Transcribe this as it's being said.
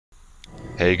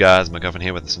Hey guys, MacGuffin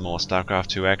here with some more StarCraft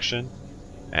 2 action,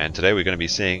 and today we're going to be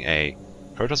seeing a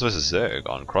Protoss vs Zerg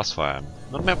on Crossfire.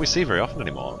 Not a map we see very often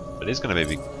anymore, but it is going to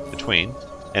be between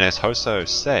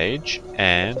NSH.Sage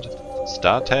and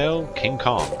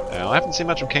StarKingKong. Now, I haven't seen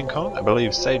much of King Kong. I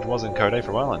believe Sage was in Code A for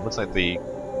a while, and it looks like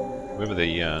whoever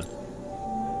the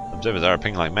observers are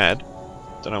pinging like mad.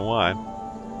 Don't know why.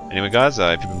 Anyway guys,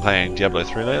 if you've been playing Diablo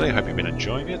 3 lately, I hope you've been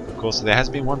enjoying it. Of course, there has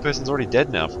been one person who's already dead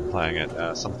now from playing it.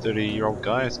 Some 30-year-old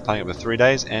guy is playing it for 3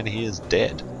 days, and he is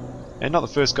dead. And not the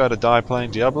first guy to die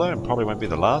playing Diablo, and probably won't be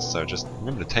the last, so just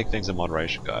remember to take things in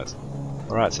moderation, guys.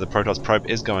 Alright, so the Protoss probe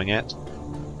is going at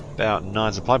about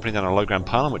 9 supply, putting down a low ground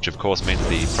pylon, which of course means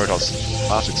the Protoss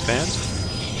fast expand.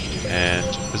 And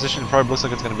position probe looks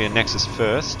like it's going to be a Nexus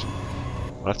first.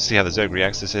 We'll have to see how the Zerg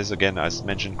reacts. This is, again, as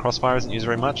mentioned, Crossfire isn't used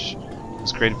very much. It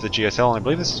was created for the GSL, and I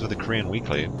believe this is for the Korean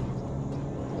Weekly.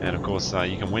 And of course,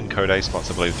 you can win Code A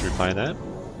spots, I believe, through playing that.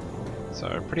 So,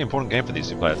 a pretty important game for these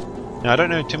two players. Now, I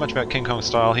don't know too much about King Kong's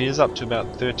style. He is up to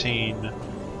about 13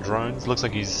 drones. Looks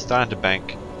like he's starting to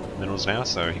bank minerals now,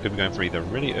 so he could be going for either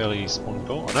really early spawning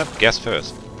pool, or no, gas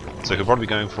first. So he'll probably be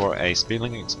going for a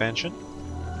speedling expansion.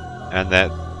 And that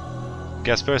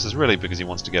gas first is really because he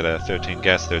wants to get a 13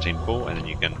 gas, 13 pool, and then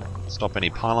you can stop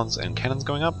any pylons and cannons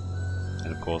going up.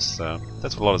 And of course,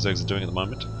 that's what a lot of Zergs are doing at the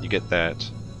moment. You get that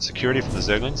security from the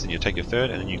Zerglings, and you take your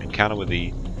third, and then you can counter with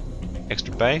the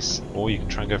extra base, or you can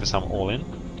try and go for some all-in.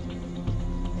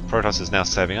 Protoss is now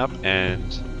saving up, and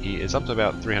he is up to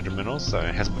about 300 minerals, so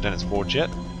it hasn't put down its forge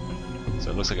yet. So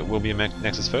it looks like it will be a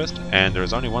Nexus first, and there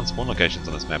is only one spawn location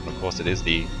on this map, and of course it is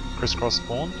the crisscross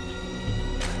spawn.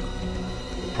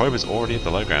 The probe is already at the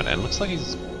low ground, and it looks like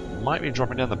he's might be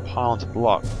dropping down the pylon to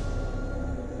block,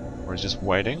 or he's just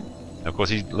waiting. Of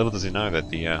course, little does he know that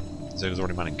the Zerg is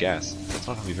already mining gas. It's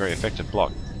not going to be a very effective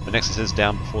block. The Nexus is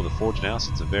down before the Forge now,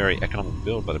 so it's a very economic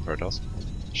build by the Protoss.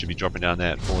 Should be dropping down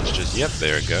that Forge just, yep,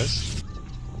 there it goes.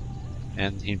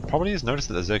 And he probably has noticed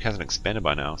that the Zerg hasn't expanded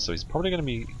by now, so he's probably going to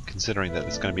be considering that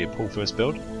it's going to be a pull first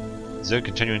build. Zerg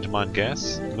continuing to mine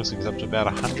gas. It looks like he's up to about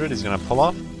 100. He's going to pull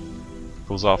off.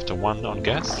 Pulls off to 1 on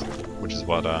gas, which is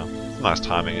what, nice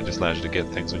timing. It just allows you to get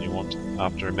things when you want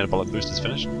after a metabolic boost is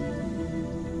finished.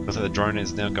 Looks like the drone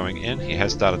is now going in. He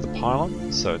has started the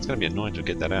pylon, so it's going to be annoying to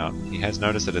get that out. He has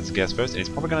noticed that it's gas first, and he's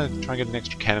probably going to try and get an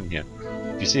extra cannon here.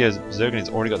 If you see a Zerg and he's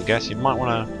already got the gas, you might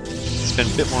want to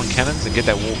spend a bit more on cannons and get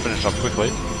that wall finished up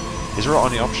quickly. His real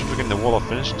only option for getting the wall off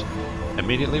finished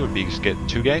immediately would be to get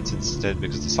 2 gates instead,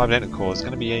 because the Cybernetics core is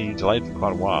going to be delayed for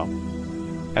quite a while.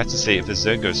 Has to see if the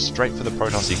Zerg goes straight for the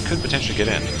Protoss, he could potentially get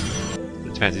in.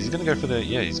 It depends. Is he going to go for the...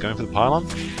 yeah, he's going for the pylon.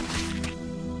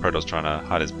 Protoss trying to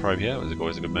hide his probe here, which is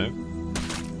always a good move.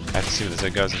 Have to see where the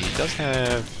Zerg goes, and he does have...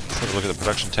 let's have a look at the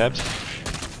production tabs.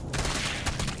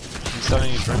 He's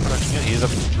starting his drone production yet? He is up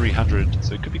to 300,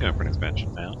 so he could be going for an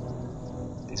expansion now.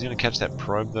 He's going to catch that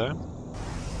probe though.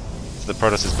 So the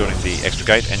Protoss is building the extra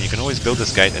gate, and you can always build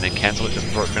this gate and then cancel it just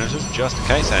before it finishes, just in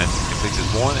case, and completes his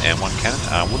one and 1 cannon.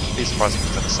 Wouldn't be surprised if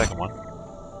it's on the second one.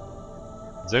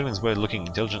 Zerglings were looking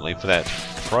diligently for that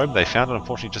probe. They found it,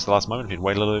 unfortunately, just the last moment. If you'd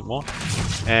wait a little bit more.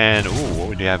 And, ooh, what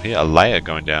would you have here? A layer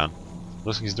going down.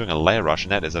 Looks like he's doing a layer rush,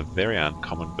 and that is a very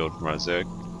uncommon build from a Zerg.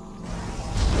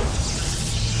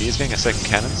 He is getting a second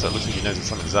cannon, so it looks like he knows that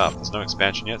something's up. There's no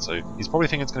expansion yet, so he's probably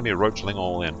thinking it's going to be a roachling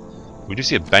all in. We do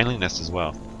see a baneling nest as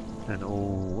well. And,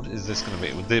 ooh, what is this going to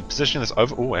be? With the position of this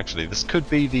over... ooh, actually, this could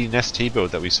be the Nest T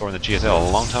build that we saw in the GSL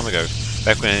a long time ago.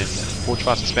 Back when Forge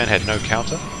Fast Expand had no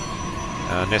counter.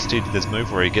 Nest T did this move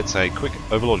where he gets a quick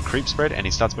Overlord creep spread and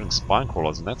he starts putting spine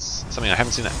crawlers, and that's something I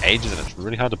haven't seen in ages, and it's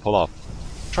really hard to pull off.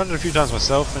 Tried it a few times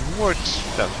myself and worked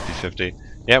about 50-50.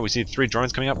 Yeah, we see 3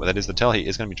 drones coming up, but that is the tell. He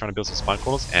is going to be trying to build some spine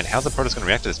crawlers, and how's the Protoss going to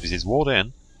react to this? Because he's walled in,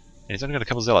 and he's only got a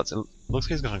couple zealots. It looks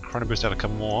like he's going to chrono boost out a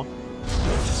couple more.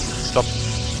 Stop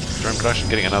drone production,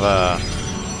 getting another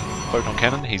photon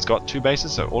cannon. He's got 2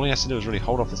 bases, so all he has to do is really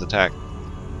hold off his attack.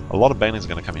 A lot of banelings are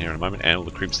going to come here in a moment, and all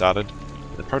the creep started.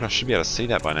 The Protoss should be able to see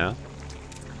that by now.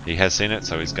 He has seen it,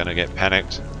 so he's going to get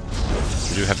panicked.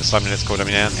 We do have the Cybernetics core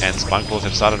coming down, and Spine Claws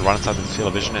have started to run inside the field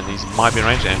of vision, and these might be in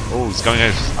range, and oh, he's going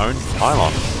over his own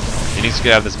pylon. He needs to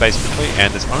get out of this base quickly,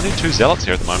 and there's only 2 zealots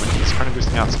here at the moment. He's trying to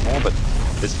boosting out some more, but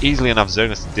there's easily enough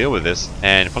Zerglings to deal with this,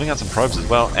 and pulling out some probes as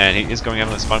well, and he is going out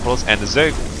on the Spine Claws, and the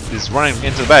Zerg is running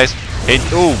into the base. He,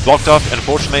 ooh, blocked off,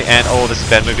 unfortunately, and oh, this is a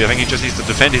bad move. I think he just needs to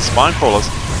defend his Spine Crawlers.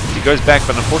 He goes back,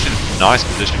 but unfortunately, nice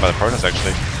positioning by the Protoss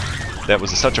actually. That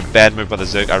was such a bad move by the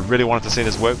Zerg. I really wanted to see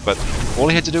this work, but all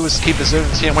he had to do was keep the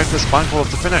Zerglings here and wait for the Spine Crawlers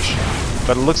to finish.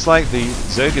 But it looks like the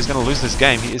Zerg is going to lose this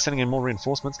game. He is sending in more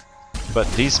reinforcements,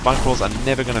 but these Spine Crawlers are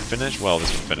never going to finish. Well,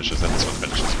 this one finishes and this one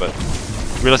finishes, but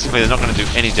realistically they're not going to do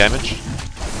any damage.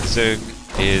 Zerg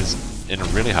is in a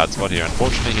really hard spot here.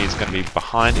 Unfortunately, he's going to be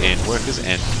behind in workers,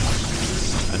 and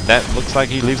that looks like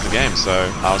he leaves the game. So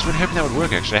I was really hoping that would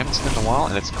work. Actually, I haven't seen it in a while,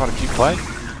 and it's quite a cute play.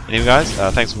 Anyway, guys,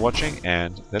 thanks for watching,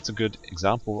 and that's a good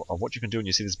example of what you can do when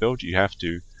you see this build. You have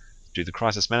to do the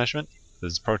crisis management.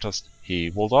 There's Protoss, he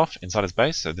walled off inside his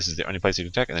base, so this is the only place he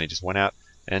could attack, and then he just went out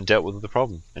and dealt with the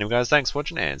problem. Anyway, guys, thanks for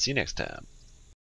watching, and see you next time.